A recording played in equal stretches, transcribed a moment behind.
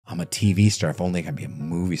I'm a TV star. If only I can be a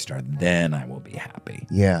movie star, then I will be happy.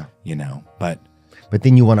 Yeah. You know, but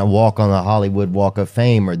then you want to walk on the Hollywood Walk of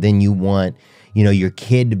Fame, or then you want, you know, your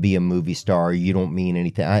kid to be a movie star. Or you don't mean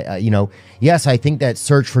anything. You know, yes, I think that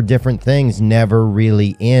search for different things never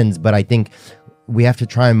really ends, but I think we have to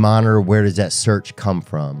try and monitor where does that search come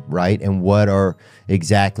from, right? And what are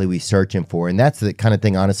exactly we searching for? And that's the kind of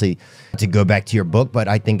thing, honestly, to go back to your book, but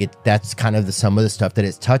I think that's kind of some of the stuff that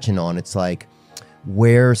it's touching on. It's like,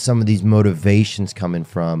 where are some of these motivations coming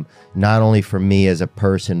from, not only for me as a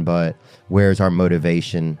person, but where's our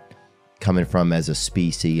motivation coming from as a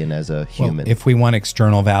species and as a human? Well, if we want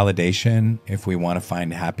external validation, if we want to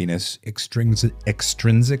find happiness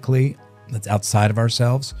extrinsically, that's outside of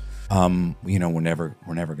ourselves, you know, we're never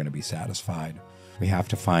going to be satisfied. We have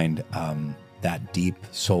to find that deep,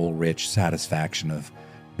 soul-rich satisfaction of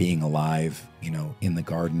being alive, you know, in the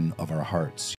garden of our hearts.